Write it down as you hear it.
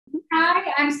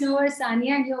Hi, I'm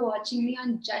Sania and you're watching me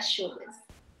on Just Showbiz.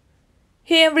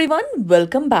 Hey everyone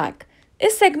welcome back.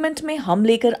 इस segment में हम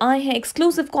लेकर आए हैं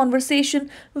exclusive conversation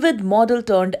with model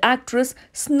turned actress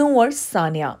स्नोअर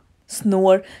Sania.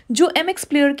 स्नोअर जो एमएक्स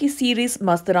प्लेयर की सीरीज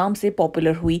मस्तराम से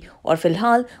पॉपुलर हुई और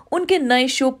फिलहाल उनके नए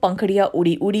शो पंखड़िया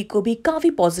उड़ी उड़ी को भी काफी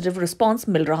पॉजिटिव रिस्पांस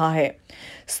मिल रहा है।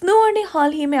 स्नोअर ने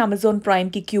हाल ही में अमेजॉन प्राइम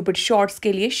की क्यूपिड शॉर्ट्स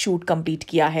के लिए शूट कंप्लीट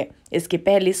किया है। इसके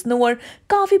पहले स्नोअर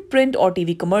काफी प्रिंट और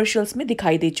टीवी कमर्शियल्स में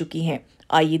दिखाई दे चुकी हैं।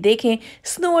 आइए देखें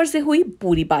स्नोअर से हुई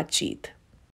पूरी बातचीत।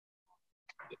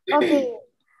 Okay.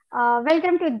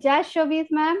 Welcome to Just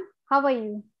Showbiz, ma'am. How are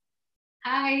you?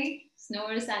 Hi,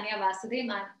 Sania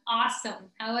Vasudev. I'm awesome.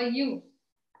 How are you?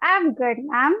 I'm good,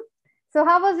 ma'am. So,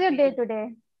 how was your day today?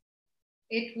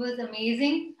 It was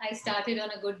amazing. I started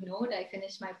on a good note. I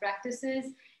finished my practices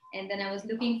and then I was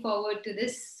looking forward to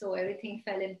this. So everything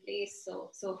fell in place.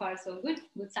 So far, so good.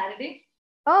 Good Saturday.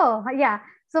 Oh, yeah.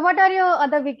 So, what are your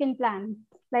other weekend plans?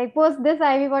 Like, post this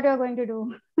Ivy, what you're going to do?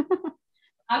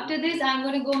 After this, I'm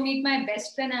going to go meet my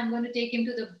best friend. I'm going to take him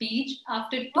to the beach.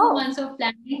 After 2 months of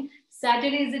planning,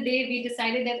 Saturday is the day we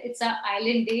decided that it's our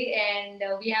island day, and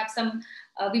we have some.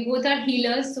 We both are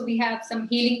healers, so we have some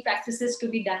healing practices to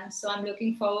be done. So I'm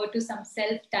looking forward to some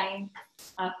self time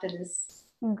after this.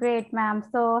 Great, ma'am.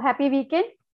 So happy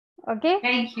weekend. Okay.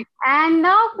 Thank you. And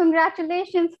now,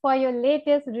 congratulations for your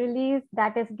latest release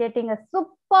that is getting a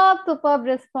superb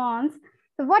response.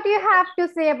 So, what do you have to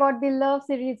say about the love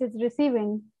series it's receiving?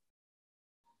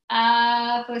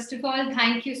 First of all,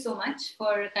 thank you so much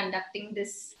for conducting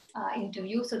this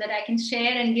interview so that I can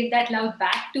share and give that love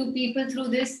back to people through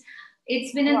this.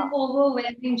 It's been an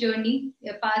overwhelming journey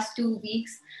the past 2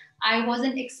 weeks. I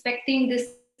wasn't expecting this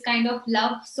kind of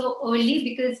love so early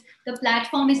because the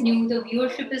platform is new, the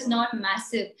viewership is not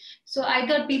massive. So I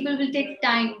thought people will take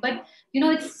time. But,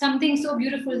 it's something so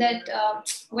beautiful that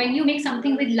when you make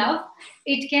something with love,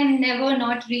 it can never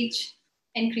not reach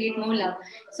and create more love.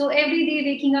 So every day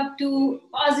waking up to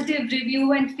positive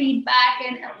review and feedback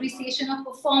and appreciation of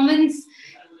performance,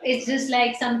 it's just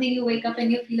like something you wake up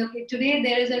and you feel, okay, today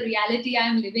there is a reality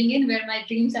I'm living in where my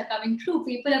dreams are coming true.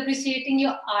 People appreciating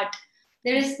your art.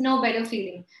 There is no better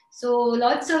feeling. So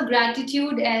lots of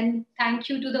gratitude and thank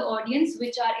you to the audience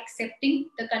which are accepting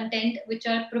the content, which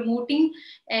are promoting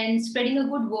and spreading a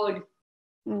good word.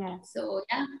 Yeah. So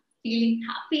yeah, feeling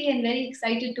happy and very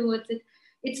excited towards it.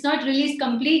 It's not released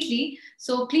completely,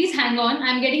 so please hang on.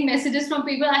 I'm getting messages from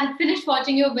people. I have finished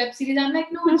watching your web series. I'm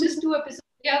like, no, it's just 2 episodes.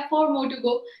 We have 4 more to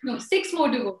go. No, 6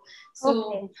 more to go.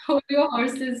 So hold your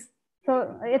horses. So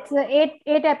it's a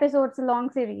eight episodes long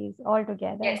series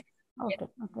altogether. Yes. Okay.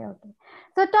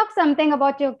 So talk something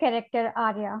about your character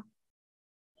Arya.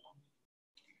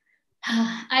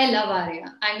 I love Arya.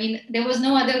 I mean, there was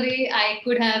no other way I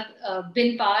could have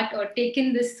been part or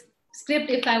taken this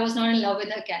script if I was not in love with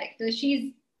her character.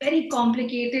 She's very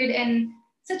complicated and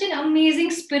such an amazing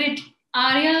spirit.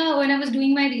 Arya, when I was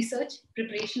doing my research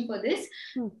preparation for this,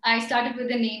 I started with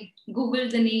the name,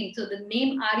 Googled the name. So the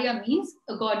name Arya means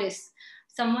a goddess,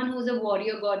 someone who's a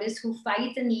warrior goddess who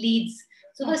fights and leads.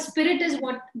 So her spirit is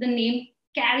what the name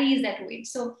carries that weight.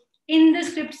 So in the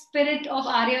script, spirit of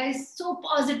Arya is so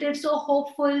positive, so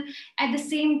hopeful, at the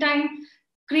same time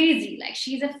crazy. Like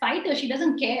she's a fighter. She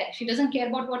doesn't care. She doesn't care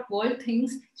about what world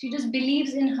thinks. She just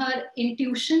believes in her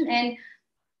intuition and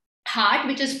heart,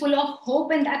 which is full of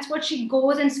hope, and that's what she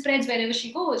goes and spreads wherever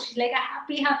she goes. She's like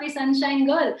a happy sunshine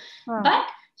girl. But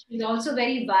she's also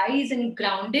very wise and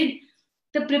grounded.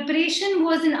 The preparation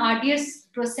was an arduous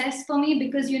process for me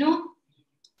because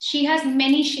she has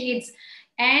many shades.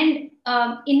 And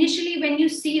initially, when you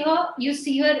see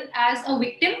her as a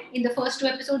victim in the first 2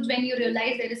 episodes when you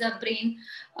realize there is a brain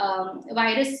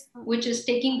virus which is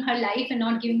taking her life and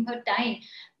not giving her time.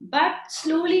 But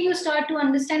slowly you start to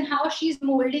understand how she's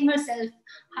molding herself,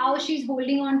 how she's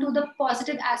holding on to the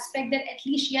positive aspect that at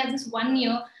least she has this 1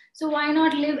 year. So why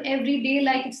not live every day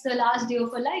like it's the last day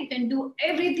of her life and do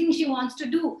everything she wants to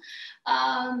do?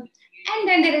 And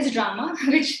then there is drama,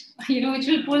 which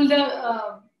will pull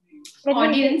the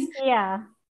audience.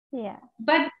 Yeah.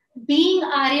 But being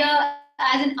Arya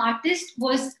as an artist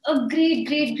was a great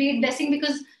blessing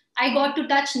because I got to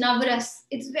touch Navras.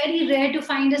 It's very rare to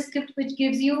find a script which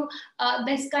gives you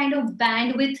this kind of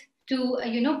bandwidth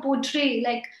to portray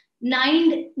like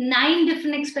nine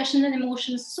different expressions and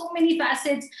emotions, so many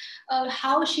facets.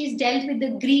 How she's dealt with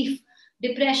the grief,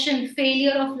 depression,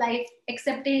 failure of life,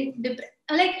 accepting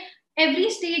like every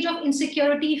stage of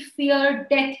insecurity, fear,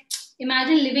 death.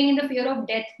 Imagine living in the fear of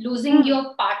death, losing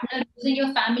your partner, losing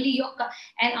your family,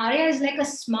 and Arya is like a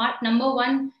smart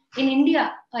 #1 in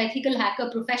India, ethical hacker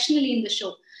professionally in the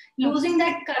show. Losing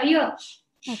that career,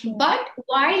 Okay. But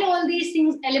while all these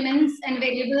things, elements and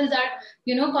variables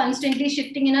are, constantly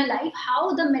shifting in our life,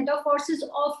 how the metaphors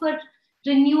of a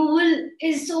renewal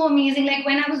is so amazing. Like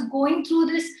when I was going through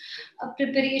this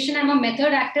preparation, I'm a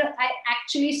method actor. I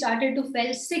actually started to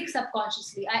feel sick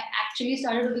subconsciously. I actually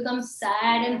started to become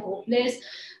sad and hopeless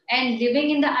and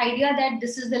living in the idea that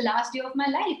this is the last day of my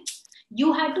life.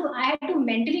 I had to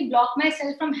mentally block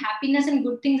myself from happiness and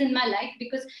good things in my life,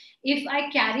 because if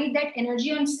I carried that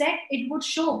energy on set, it would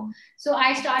show. So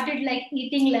I started like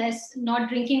eating less, not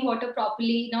drinking water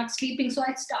properly, not sleeping. So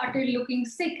I started looking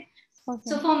sick. Okay.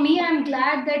 So for me, I'm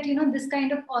glad that, this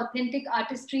kind of authentic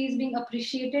artistry is being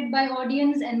appreciated by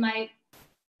audience, and my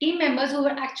team members who were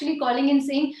actually calling in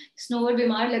saying, Snower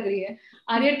bimar lag rahi hai.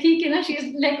 Arya theek hai na?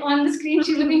 She's like on the screen,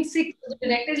 she's looking sick. So the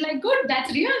director is like, good,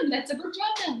 that's real. That's a good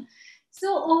job done.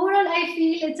 So overall, I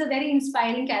feel it's a very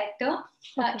inspiring character.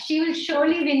 She will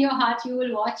surely win your heart. You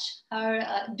will watch her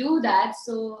do that.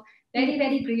 So very,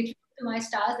 very grateful to my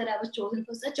stars that I was chosen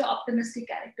for such an optimistic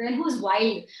character and who's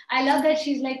wild. I love that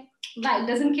she's like wild,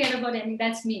 doesn't care about anything.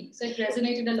 That's me. So it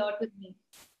resonated a lot with me.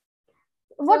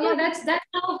 What so yeah, that's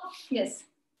how. Yes.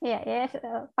 Yeah, yes.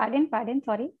 Pardon.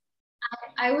 Sorry.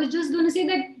 I was just going to say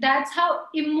that that's how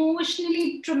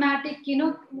emotionally traumatic,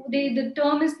 the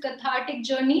term is cathartic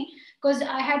journey, because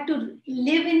I had to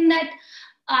live in that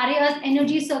Arya's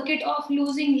energy circuit of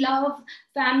losing love,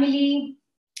 family,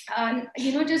 and,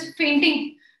 just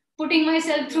fainting, putting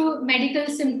myself through medical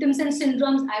symptoms and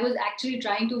syndromes. I was actually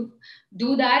trying to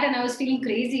do that, and I was feeling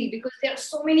crazy because there are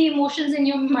so many emotions in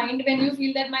your mind when you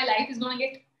feel that my life is going to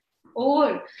get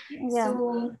over. Yeah.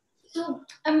 So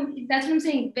that's what I'm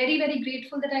saying. Very, very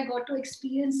grateful that I got to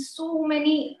experience so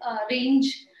many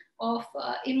range of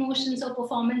emotions or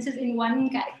performances in one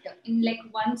character, in like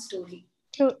one story.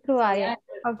 True, Arya.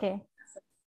 Yeah. Okay.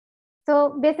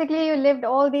 So basically, you lived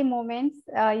all the moments.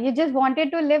 You just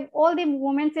wanted to live all the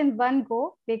moments in one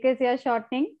go because you're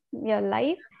shortening your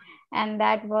life, and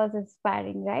that was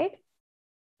inspiring, right?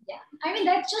 Yeah, I mean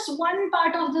that's just one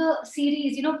part of the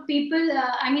series. People.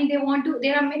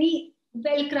 There are many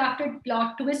well-crafted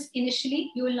plot twists.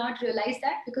 Initially, you will not realize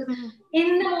that because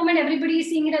in the moment everybody is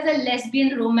seeing it as a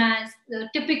lesbian romance. The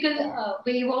typical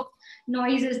wave of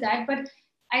noise is that, but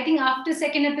I think after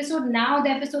second episode, now the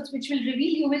episodes which will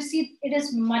reveal, you will see it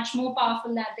is much more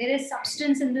powerful. That there is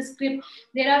substance in the script.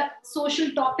 There are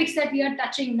social topics that we are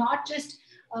touching, not just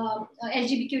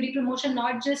LGBTQ promotion,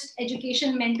 not just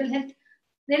education, mental health.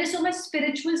 There is so much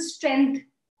spiritual strength,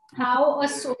 how a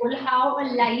soul, how a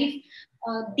life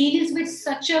deals with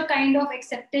such a kind of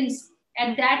acceptance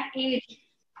at that age,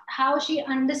 how she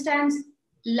understands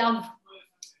love.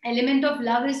 Element of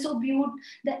love is so beautiful.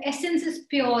 The essence is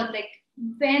pure. Like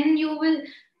when you will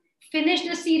finish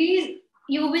the series,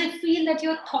 you will feel that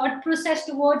your thought process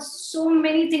towards so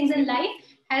many things in life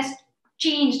has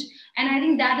changed. And I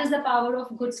think that is the power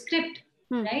of good script,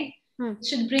 right? It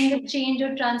should bring a change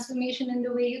or transformation in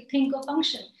the way you think or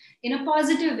function in a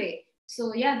positive way.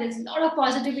 So yeah, there's a lot of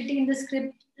positivity in the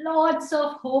script, lots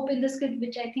of hope in the script,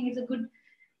 which I think is a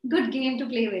good game to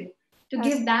play with. To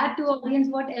give that to audience,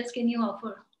 what else can you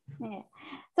offer? Yeah.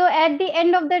 So at the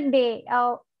end of the day,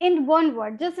 in one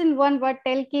word, just in one word,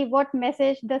 tell ki what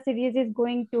message the series is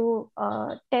going to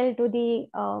tell to the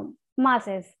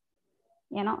masses.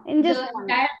 In just the one.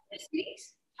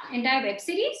 Entire web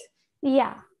series.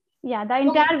 Yeah, the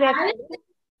entire web series.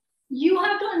 You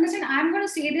have to understand. I'm going to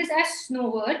say this as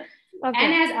Snower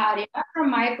and as Arya from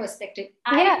my perspective.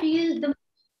 I feel the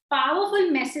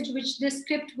powerful message which this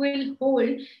script will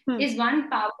hold is one,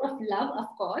 power of love.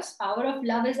 Of course, power of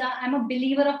love is I'm a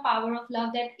believer of power of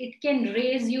love, that it can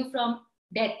raise you from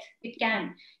death. It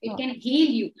can heal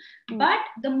you. But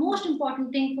the most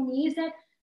important thing for me is that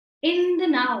in the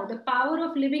now, the power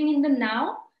of living in the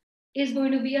now is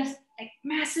going to be a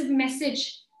massive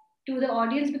message to the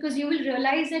audience, because you will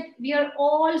realize that we are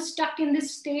all stuck in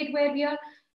this state where we are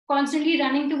constantly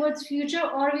running towards future,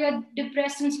 or we are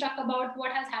depressed and stuck about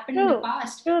what has happened in the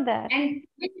past. True that. And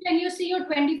when you see your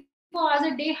 24 hours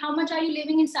a day, how much are you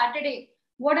living in Saturday?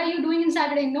 What are you doing in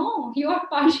Saturday? No, you are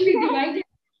partially divided.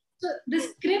 So the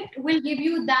script will give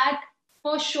you that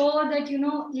for sure, that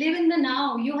live in the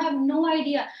now. You have no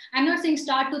idea. I'm not saying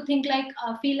start to think like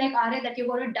feel like Arya that you're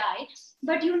going to die,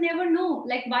 but you never know.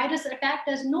 Like virus attacked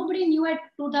us. Nobody knew at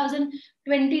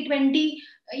 2020,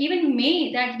 even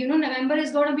May, that November is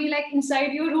going to be like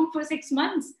inside your room for 6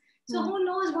 months. So who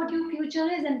knows what your future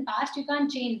is, and past you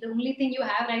can't change. The only thing you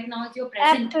have right now is your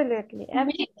present. Absolutely.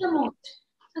 Make the most.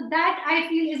 So that I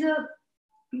feel is a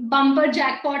bumper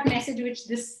jackpot message which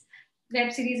this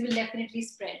web series will definitely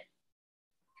spread.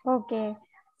 Okay.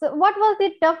 So what was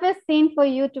the toughest scene for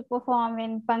you to perform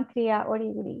in Pankhuriya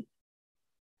Udi Udi?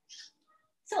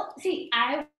 So, see,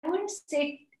 I wouldn't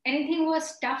say anything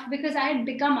was tough because I had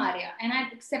become Arya and I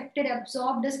had accepted,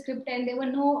 absorbed the script, and there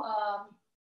was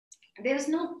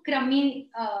no crummy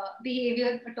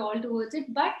behavior at all towards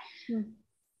it. But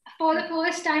for the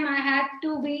first time, I had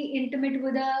to be intimate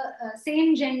with a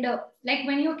same gender. Like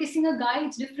when you're kissing a guy,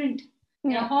 it's different.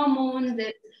 You know, hormones,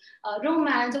 there's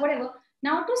romance or whatever.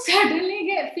 Now to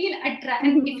suddenly feel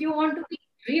attracted, if you want to be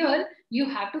real, you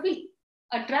have to be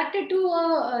attracted to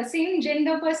a same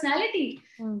gender personality.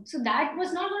 So that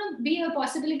was not going to be a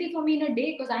possibility for me in a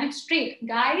day because I'm straight.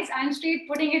 Guys, I'm straight,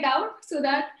 putting it out so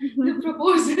that the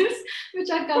proposals which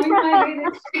are coming my way,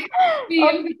 feel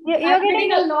I'm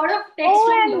getting a lot of text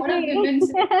from a lot of women.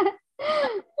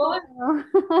 So,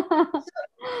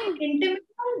 intimate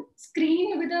on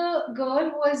screen with a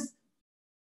girl was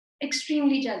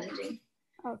extremely challenging.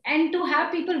 And to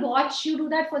have people watch you do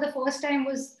that for the first time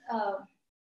was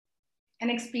an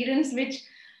experience which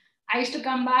I used to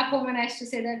come back home and I used to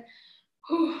say that,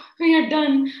 oh, we are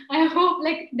done. I hope,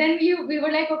 like, then we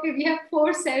were like, okay, we have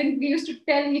 4-7. We used to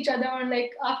tell each other on,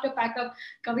 like, after pack up,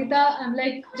 Kavita, I'm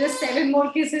like, just 7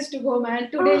 more kisses to go, man.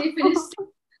 Today we finished.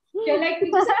 They're like, we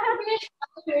just have to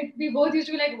finish. We both used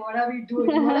to be like, what are we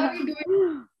doing? What are we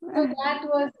doing? So that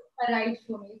was a ride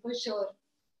for me, for sure.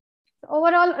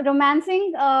 Overall,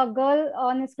 romancing a girl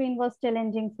on the screen was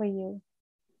challenging for you.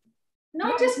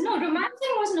 Romancing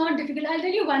was not difficult. I'll tell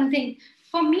you one thing.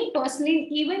 For me personally,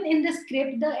 even in the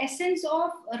script, the essence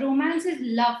of romance is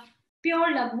love, pure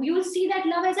love. You'll see that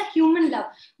love as a human love.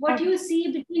 What you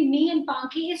see between me and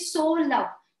Pankhi is soul love,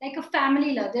 like a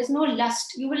family love. There's no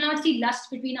lust. You will not see lust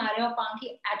between Arya or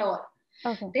Pankhi at all.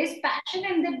 There's passion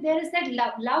and there is that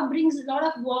love. Love brings a lot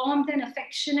of warmth and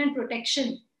affection and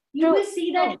protection. You will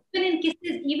see that even in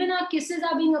kisses, even our kisses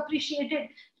are being appreciated.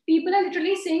 People are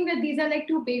literally saying that these are like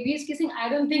two babies kissing. I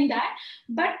don't think that,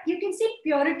 but you can see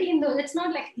purity in those. It's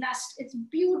not like lust. It's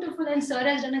beautiful, and Sir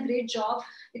has done a great job.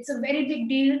 It's a very big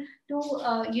deal to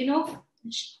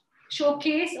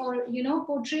showcase or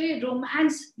portray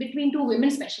romance between two women,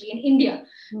 especially in India.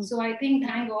 So I think,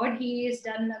 thank God, he has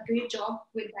done a great job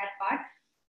with that part.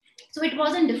 So it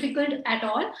wasn't difficult at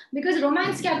all because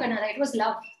romance kya karna tha? It was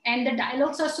love, and the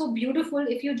dialogues are so beautiful.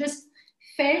 If you just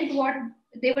felt what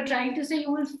they were trying to say,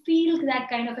 you will feel that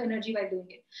kind of energy while doing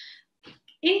it.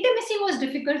 Intimacy was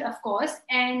difficult, of course,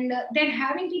 and then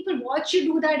having people watch you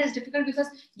do that is difficult because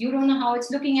you don't know how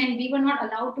it's looking, and we were not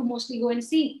allowed to mostly go and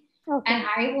see. And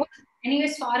I was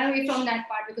anyways far away from that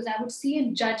part because I would see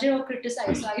and judge or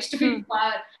criticize, so I used to be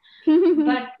far.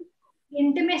 But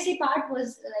intimacy part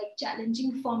was like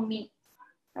challenging for me.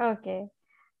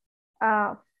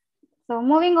 So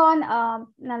moving on,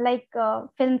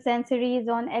 films and series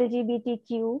on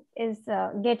LGBTQ is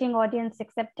getting audience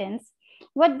acceptance.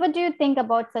 What do you think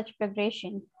about such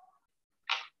progression?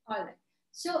 All right.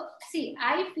 So see,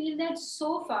 I feel that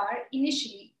so far,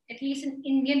 initially, at least in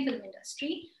Indian film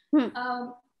industry,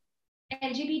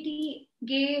 LGBT,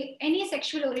 gay, any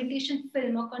sexual orientation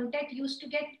film or content used to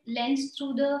get lensed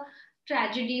through the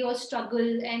tragedy or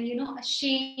struggle and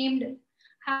ashamed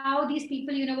how these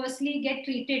people universally get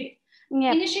treated.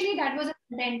 Initially, that was a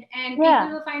content, and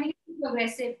people were finding it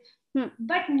progressive.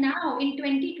 But now, in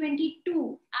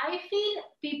 2022, I feel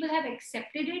people have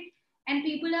accepted it, and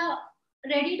people are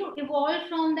ready to evolve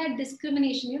from that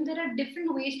discrimination. There are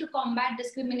different ways to combat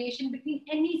discrimination between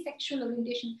any sexual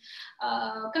orientation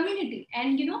community.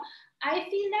 And I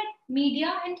feel that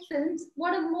media and films,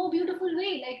 what a more beautiful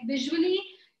way, like visually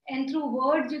and through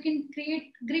words, you can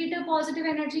create greater positive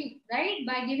energy, right?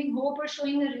 By giving hope or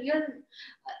showing a real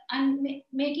and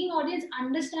making audience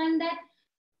understand that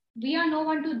we are no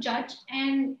one to judge,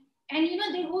 and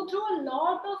they go through a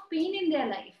lot of pain in their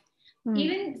life.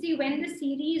 Even see, when the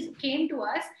series came to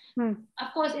us,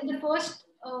 of course, in the first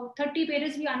 30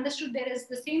 pages, we understood there is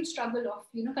the same struggle of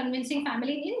convincing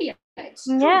family in India. It's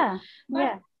true.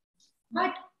 But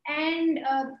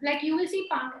like you will see,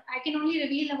 I can only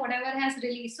reveal whatever has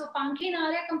released. So Pankhi and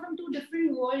Arya come from two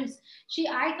different worlds.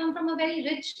 I come from a very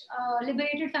rich,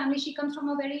 liberated family. She comes from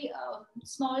a very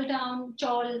small town,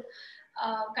 chawl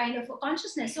kind of a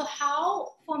consciousness. So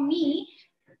how, for me,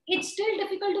 it's still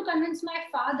difficult to convince my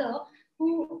father,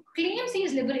 who claims he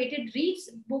is liberated,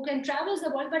 reads book and travels the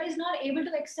world, but is not able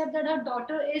to accept that her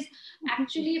daughter is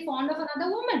actually fond of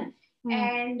another woman.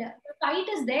 And the fight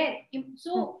is there.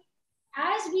 So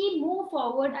as we move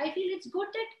forward, I feel it's good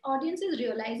that audience is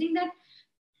realizing that,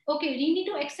 okay, we need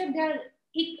to accept they're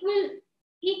equally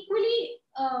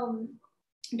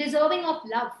deserving of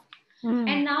love.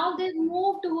 And now they've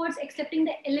moved towards accepting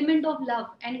the element of love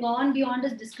and gone beyond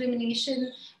this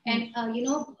discrimination and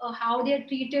how they're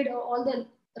treated, or all the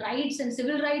rights and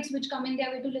civil rights which come in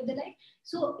their way to live their life.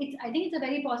 So I think it's a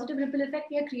very positive ripple effect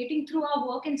we are creating through our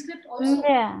work and script also.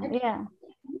 Yeah, That yeah.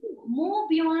 move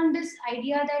beyond this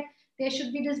idea that there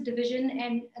should be this division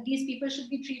and these people should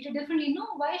be treated differently. No,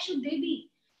 why should they be?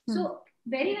 So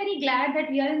very, very glad that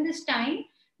we are in this time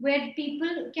where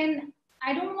people can,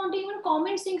 I don't want to even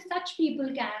comment saying such people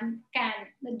can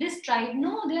this tribe.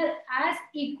 No, they're as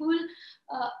equal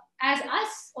as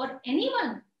us or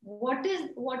anyone. What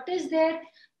is their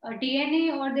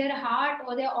DNA or their heart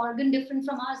or their organ different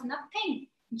from us? Nothing.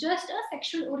 Just a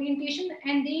sexual orientation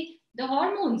and the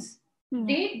hormones.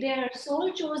 Their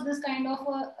soul chose this kind of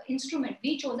instrument.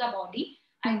 We chose our body.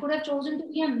 I could have chosen to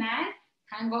be a man.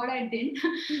 Thank God I didn't.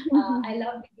 I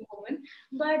love being a woman.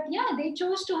 But yeah, they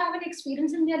chose to have an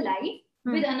experience in their life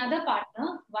with another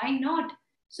partner. Why not?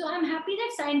 So I'm happy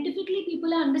that scientifically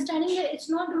people are understanding that it's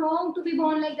not wrong to be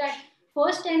born like that.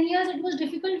 First 10 years, it was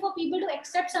difficult for people to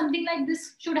accept something like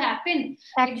this should happen.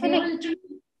 Like they were Actually, literally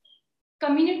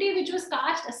community which was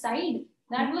cast aside.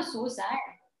 That was so sad.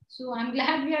 So I'm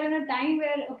glad we are in a time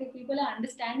where people are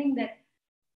understanding that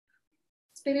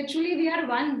spiritually we are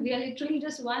one. We are literally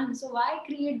just one. So why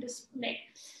create this? Like,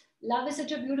 love is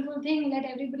such a beautiful thing. Let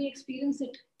everybody experience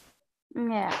it.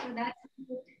 yeah. So that's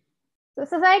it. So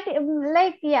society,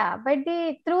 like, yeah, but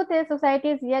the truth is society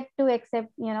is yet to accept,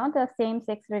 the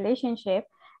same-sex relationship,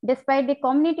 despite the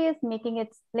community is making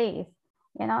its place,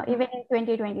 even in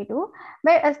 2022.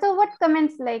 But so what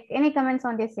comments, like any comments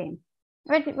on the same?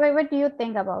 What do you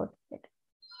think about it?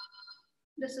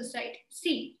 The society.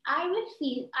 See,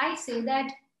 I say that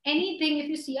anything, if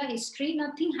you see a history,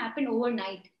 nothing happened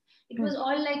overnight. It was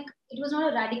all like, it was not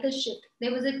a radical shift.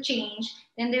 There was a change,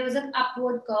 then there was an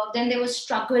upward curve, then there was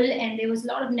struggle, and there was a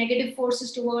lot of negative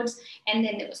forces towards, and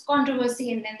then there was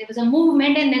controversy, and then there was a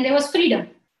movement, and then there was freedom.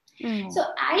 So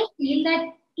I feel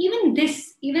that even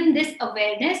this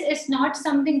awareness is not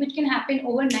something which can happen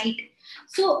overnight.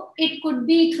 So it could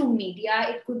be through media,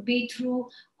 it could be through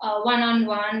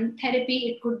one-on-one therapy,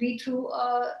 it could be through.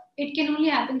 It can only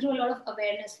happen through a lot of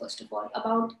awareness, first of all,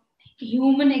 about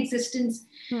human existence.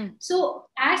 So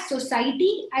as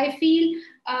society, I feel.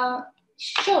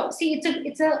 Sure. See,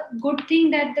 it's a good thing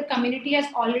that the community has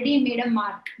already made a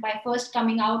mark by first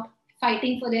coming out,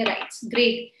 fighting for their rights.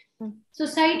 Great.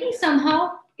 Society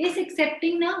somehow is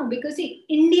accepting now, because see,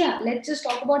 India, let's just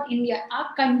talk about India.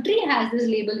 Our country has this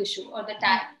label issue or the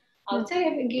tag.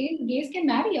 Outside, gays can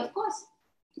marry, of course.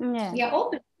 Yeah. We are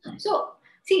open. So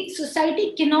see,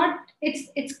 society cannot,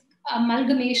 it's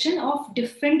amalgamation of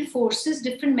different forces,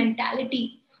 different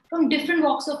mentality from different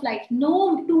walks of life.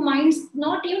 No two minds,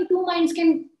 not even two minds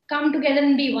can come together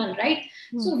and be one, right?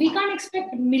 So we can't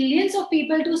expect millions of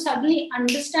people to suddenly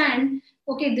understand,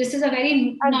 okay, this is a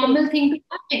very normal thing to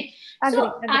happen.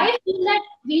 So I feel that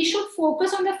we should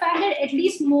focus on the fact that at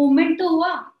least movement to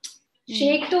hua,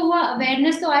 shake to hua,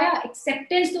 awareness to aaya,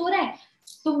 acceptance to ho raha hai.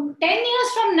 So 10 years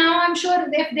from now, I'm sure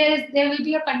if there will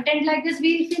be a content like this,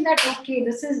 we'll feel that okay,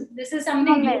 this is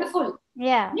something beautiful.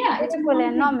 Yeah, It's a beautiful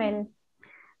and normal.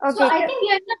 Okay. So I think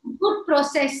we are in a good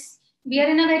process. We are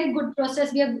in a very good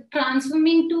process. We are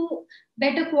transforming to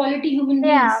better quality human beings.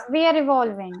 Yeah, we are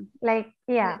evolving.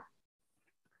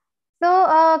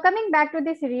 So coming back to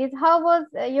the series, how was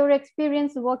your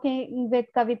experience working with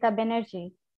Kavita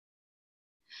Banerjee?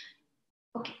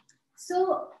 Okay.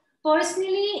 So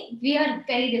personally, we are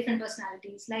very different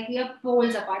personalities. Like, we are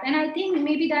poles apart. And I think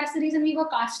maybe that's the reason we were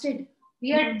casted.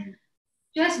 We are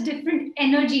just different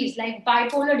energies, like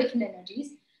bipolar different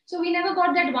energies. So we never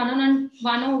got that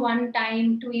one-on-one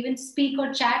time to even speak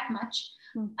or chat much.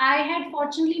 I had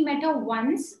fortunately met her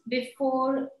once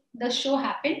before the show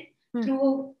happened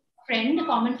through a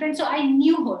common friend. So I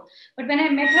knew her. But when I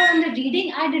met her on the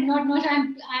reading, I did not know her.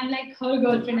 I'm like her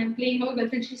girlfriend. I'm playing her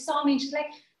girlfriend. She saw me. She's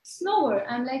like, Snower.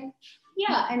 I'm like,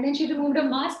 yeah. And then she removed her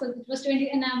mask because it was 20.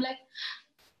 And I'm like,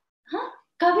 huh?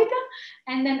 Kavita?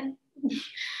 And then,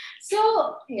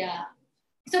 so yeah.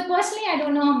 So personally, I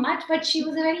don't know her much, but she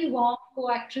was a very warm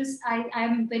co-actress.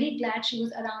 I'm very glad she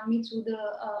was around me through the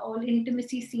all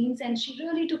intimacy scenes, and she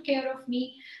really took care of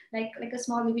me like a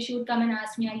small baby. She would come and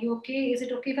ask me, "Are you okay? Is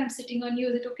it okay if I'm sitting on you?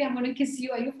 Is it okay? I'm going to kiss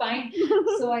you. Are you fine?"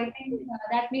 So I think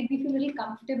that made me feel really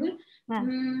comfortable.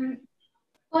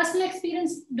 Personal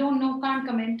experience, don't know, can't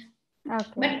comment.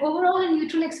 Okay. But overall, a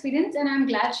neutral experience, and I'm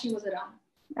glad she was around.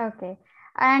 Okay.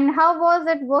 And how was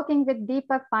it working with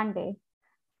Deepak Pandey?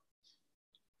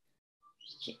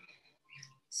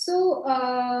 So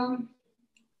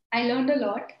I learned a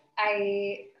lot.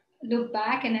 I look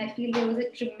back and I feel there was a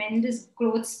tremendous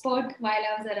growth spurt while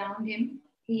I was around him.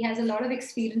 He has a lot of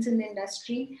experience in the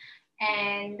industry,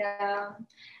 and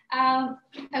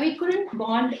we couldn't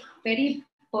bond very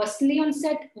personally on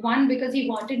set. One, because he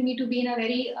wanted me to be in a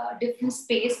very different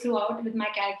space throughout with my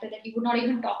character, that he would not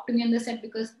even talk to me on the set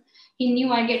because he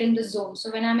knew I get in the zone.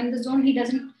 So when I'm in the zone, he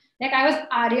doesn't, like, I was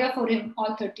Arya for him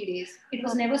all 30 days. It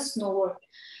was never Snower.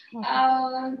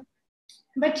 Uh,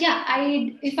 but yeah,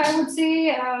 if I would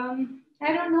say,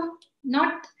 I don't know,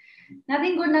 not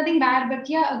nothing good, nothing bad, but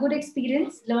yeah, a good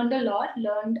experience. Learned a lot,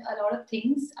 learned a lot of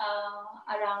things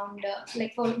around,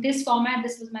 like for this format.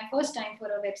 This was my first time for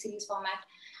a web series format,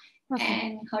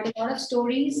 and heard a lot of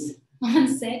stories on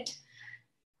set.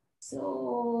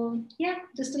 So yeah,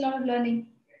 just a lot of learning.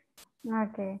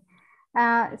 Okay.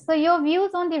 So your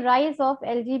views on the rise of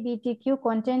LGBTQ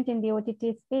content in the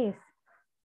OTT space?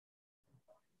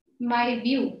 My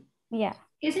view. Yeah.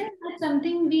 Isn't that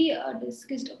something we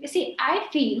discussed? See, I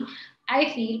feel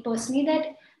personally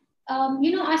that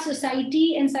our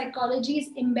society and psychology is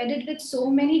embedded with so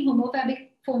many homophobic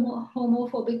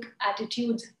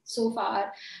attitudes so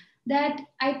far, that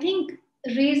I think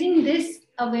raising this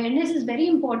awareness is very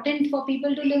important for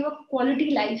people to live a quality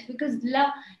life, because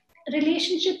love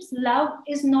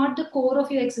is not the core of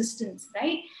your existence,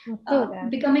 right?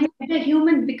 Becoming a better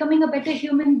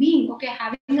human being, okay,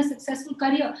 having a successful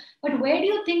career. But where do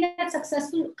you think that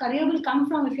successful career will come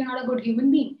from if you're not a good human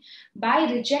being? By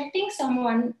rejecting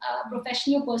someone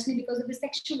professionally or personally because of his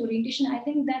sexual orientation, I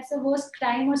think that's the worst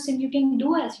crime or sin you can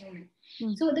do as human.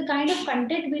 So the kind of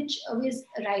content which is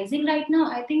rising right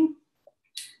now, I think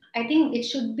it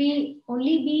should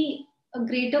only be a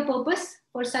greater purpose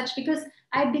for such, because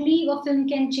I believe a film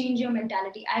can change your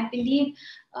mentality. I believe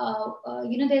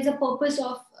there's a purpose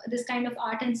of this kind of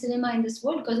art and cinema in this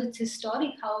world, because it's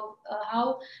historic how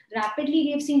rapidly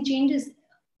we have seen changes.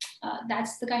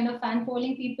 That's the kind of fan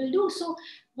following people do. So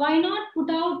why not put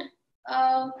out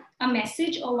a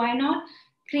message, or why not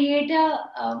create a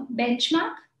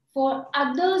benchmark for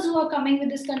others who are coming with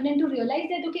this content to realize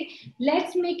that, okay,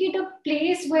 let's make it a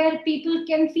place where people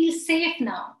can feel safe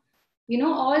now.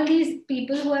 All these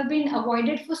people who have been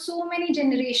avoided for so many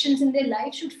generations in their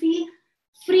life should feel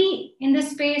free in the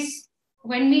space.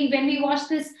 When we watch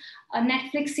this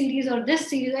Netflix series or this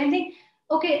series, I think,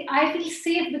 okay, I feel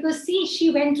safe because, see,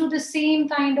 she went through the same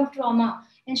kind of trauma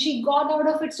and she got out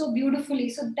of it so beautifully.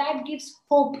 So that gives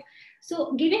hope.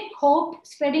 So giving hope,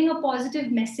 spreading a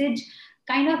positive message,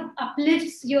 kind of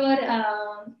uplifts your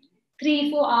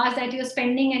 3-4 hours that you're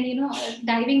spending, and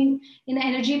diving in the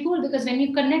energy pool, because when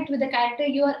you connect with the character,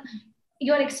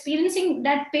 you're experiencing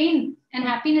that pain and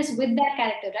happiness with that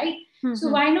character, right? So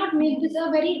why not make this a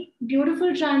very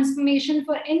beautiful transformation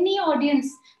for any audience,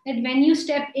 that when you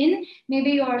step in,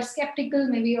 maybe you're skeptical,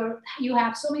 maybe you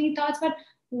have so many thoughts, but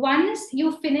once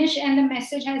you finish and the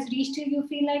message has reached you, you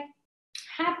feel like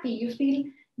happy, you feel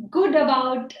good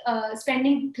about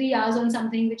spending 3 hours on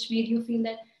something which made you feel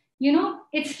that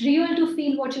it's real to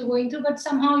feel what you're going through, but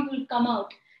somehow you'll come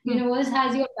out. Universe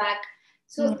has your back.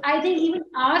 So I think even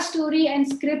our story and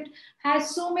script has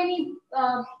so many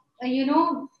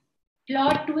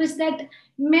plot twists that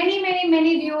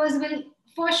many viewers will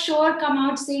for sure come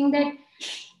out saying that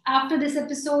after this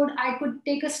episode, I could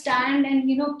take a stand and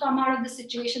come out of the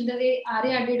situation the way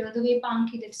Arya did or the way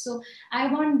Pankhi did. So I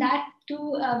want that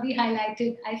to be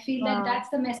highlighted. I feel that that's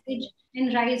the message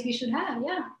in Rise we should have.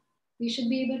 Yeah, we should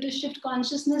be able to shift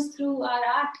consciousness through our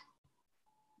art.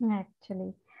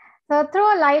 Actually, so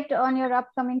throw a light on your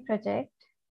upcoming project.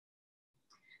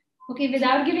 Okay,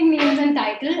 without giving names and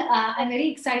title, I'm very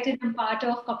excited. I'm part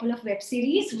of a couple of web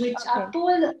series which are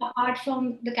pulled apart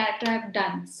from the character I've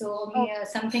done. So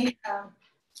something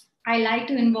I like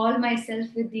to involve myself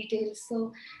with details.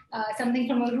 So something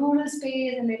from a rural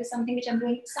space, and there is something which I'm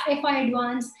doing sci-fi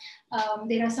advanced.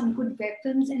 There are some good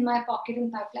weapons in my pocket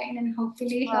and pipeline, and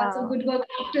hopefully lots of good work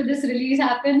after this release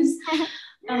happens.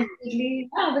 Completely,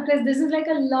 because this is like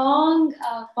a long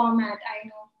format, I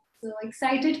know. So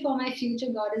excited for my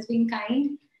future. God is being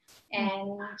kind,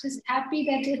 and just happy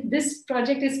that this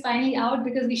project is finally out,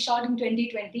 because we shot in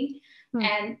 2020.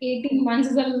 And 18 months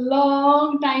is a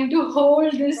long time to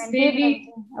hold this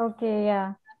baby. Okay,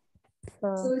 yeah.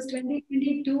 So it's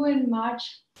 2022 in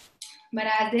March. But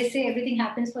as they say, everything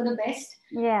happens for the best.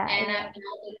 Yeah. And I'm glad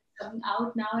that it's coming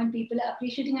out now and people are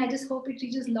appreciating. I just hope it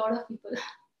reaches a lot of people.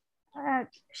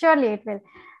 Surely it will.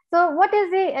 So what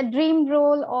is the dream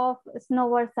role of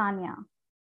Snower Sania?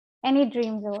 Any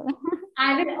dream role?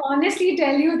 I will honestly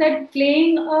tell you that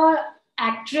playing a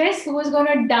actress who was going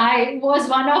to die was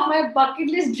one of my bucket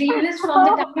list dream lists from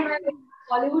the time I was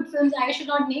Hollywood films. I should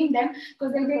not name them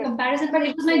because there'll be a Okay. comparison, but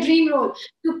it was my dream role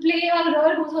to play a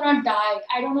girl who's gonna die.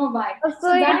 I don't know why. So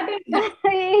So that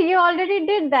is you already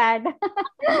did that.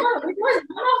 it was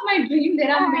one of my dreams.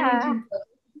 There are many Ah, dreams.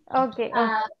 okay,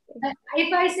 Uh, okay.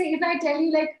 if I tell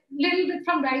you like little bit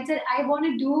from right side, I want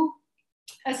to do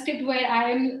a script where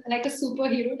I am like a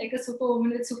superhero, like a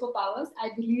superwoman with superpowers. I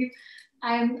believe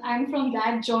I'm from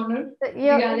that genre So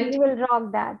reality. you will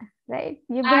rock that, right?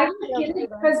 You I believe will you'll kill be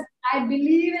it one. because I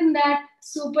believe in that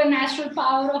supernatural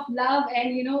power of love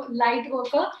and light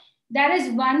worker. That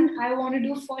is one I want to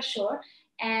do for sure.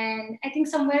 And I think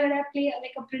somewhere where I play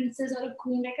like a princess or a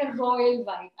queen, like a royal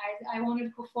vibe. I want to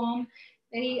perform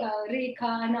very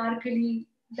Rekha, Anarkali,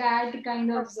 that kind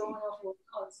of Okay. zone of work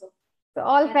also. So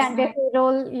all That's my fantasy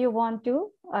role you want to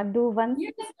do once.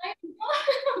 yes,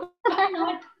 why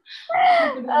not?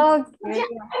 Keep it once. But Okay.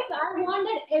 yeah, I want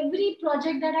that every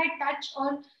project that I touch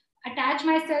or attach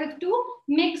myself to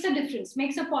makes a difference,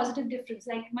 makes a positive difference.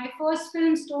 Like my first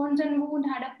film, Stones and Wound,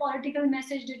 had a political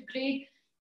message, did great.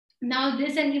 Now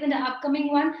this and even the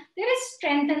upcoming one, there is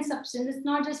strength and substance. It's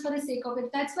not just for the sake of it.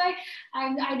 That's why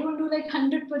I don't do like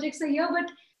 100 projects a year,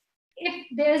 but if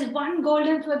there's one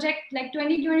golden project like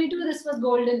 2022, this was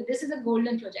golden. This is a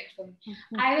golden project for me.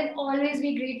 Mhm. I will always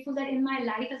be grateful that in my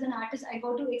life as an artist, I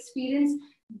got to experience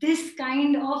this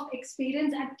kind of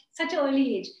experience at such an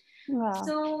early age. Wow.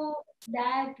 So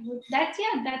that's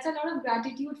yeah, that's a lot of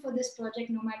gratitude for this project.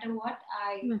 No matter what,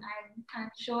 Mm. I'm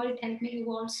sure it helped me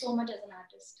evolve so much as an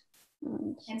artist,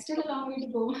 Mm. and still a long way to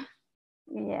go.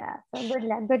 Yeah. So good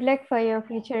luck. Good luck for your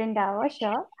future endeavor,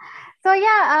 sure. So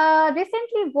yeah,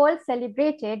 recently world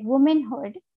celebrated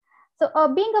womanhood. So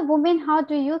being a woman, how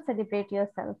do you celebrate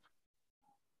yourself?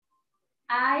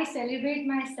 I celebrate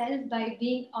myself by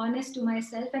being honest to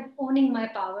myself and owning my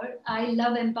power. I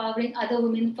love empowering other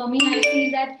women. For me, I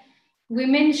feel that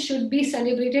women should be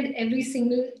celebrated every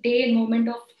single day and moment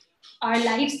of our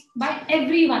lives by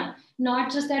everyone,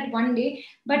 not just that one day,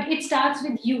 but it starts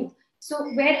with you. So,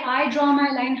 where I draw my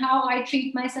line, how I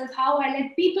treat myself, how I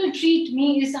let people treat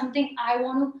me is something I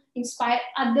want to inspire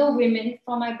other women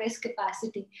from my best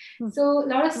capacity. Mm. So, a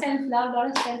lot of self love, a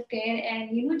lot of self care,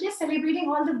 and just celebrating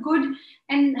all the good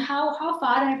and how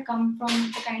far I've come from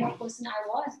the kind of person I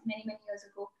was many years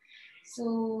ago.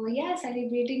 So yeah,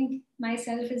 celebrating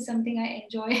myself is something I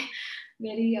enjoy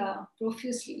very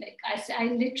profusely. Like I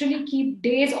literally keep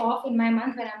days off in my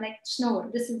month where I'm like, Snow,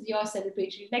 this is your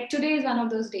celebratory. Like today is one of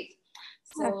those days.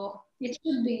 Okay. So it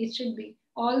should be.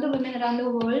 All the women around the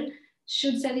world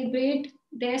should celebrate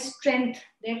their strength,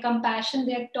 their compassion,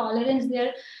 their tolerance,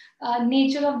 their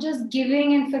nature of just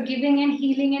giving and forgiving and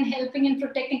healing and helping and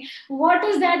protecting. What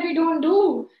is that we don't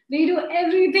do? We do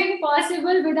everything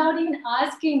possible without even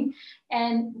asking.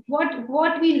 And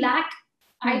what we lack,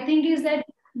 I Mm. think, is that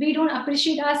we don't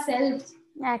appreciate ourselves,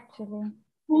 Actually.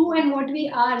 who and what we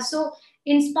are. So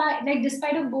inspire, like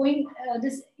despite of going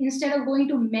this instead of going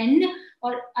to men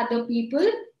or other people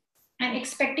and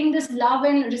expecting this love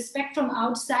and respect from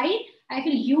outside, I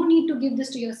feel you need to give this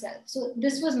to yourself. So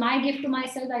this was my gift to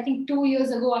myself, I think 2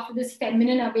 years ago, after this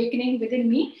feminine awakening within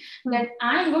me, Mm. that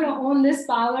I'm going to own this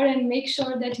power and make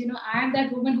sure that I am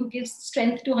that woman who gives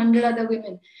strength to 100 other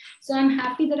women. So I'm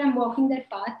happy that I'm walking that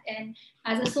path. And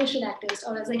as a social activist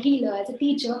or as a healer, as a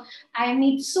teacher, I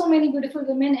meet so many beautiful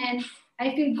women, and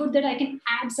I feel good that I can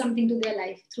add something to their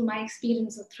life through my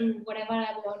experience or through whatever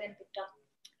I've learned and picked up.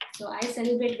 So I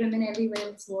celebrate women everywhere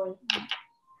in this world.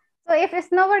 So if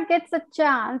Snower gets a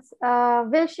chance,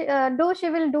 will she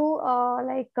will do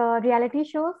reality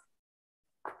shows,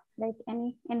 like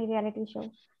any reality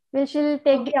show? Will she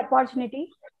take Okay. the opportunity?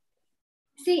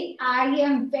 See, I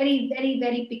am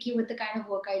very picky with the kind of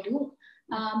work I do.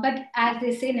 But as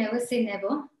they say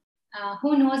never.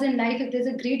 Who knows in life if there's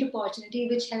a great opportunity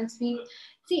which helps me.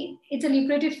 See, it's a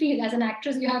lucrative field. As an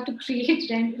actress, you have to create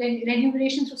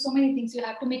remuneration through so many things. You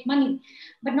have to make money,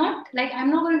 but not like I'm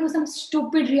not going to do some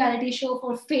stupid reality show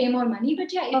for fame or money.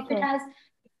 But yeah, if Okay.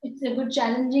 it's a good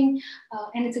challenging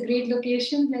and it's a great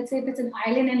location. Let's say if it's an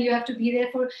island and you have to be there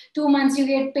for 2 months, you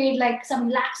get paid like some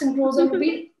lakhs and crores of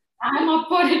rupees. I'm up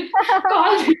for it.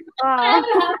 Call me. Wow. I'm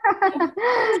happy.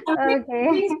 Something that Okay.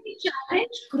 brings me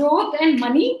challenge, growth, and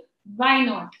money. Why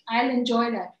not? I'll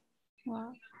enjoy that.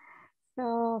 Wow.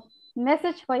 So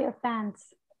message for your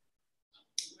fans.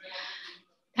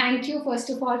 Thank you, first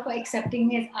of all, for accepting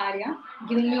me as Arya,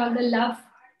 giving me all the love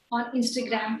on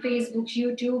Instagram, Facebook,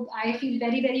 YouTube. I feel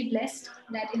very blessed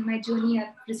that in my journey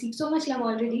I've received so much love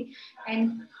already.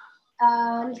 And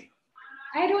uh,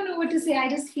 I don't know what to say. I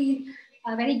just feel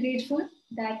very grateful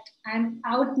that I'm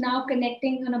out now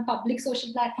connecting on a public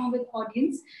social platform with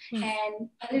audience, Mm. and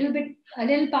a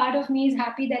little part of me is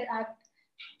happy that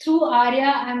through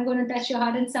Arya, I'm going to touch your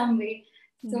heart in some way.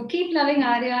 So keep loving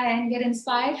Arya and get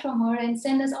inspired from her, and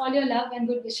send us all your love and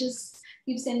good wishes.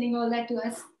 Keep sending all that to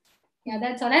us. Yeah,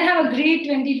 that's all. And have a great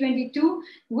 2022.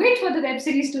 Wait for the web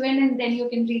series to end, and then you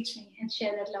can reach me and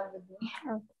share that love with me.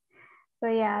 Okay. So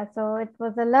yeah, so it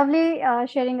was a lovely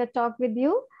sharing a talk with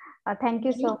you. Thank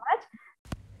you Thank so you. much.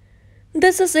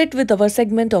 This is it with our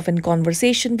segment of In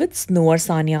Conversation with Snow or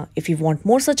Sania. If you want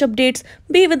more such updates,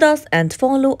 be with us and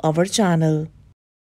follow our channel.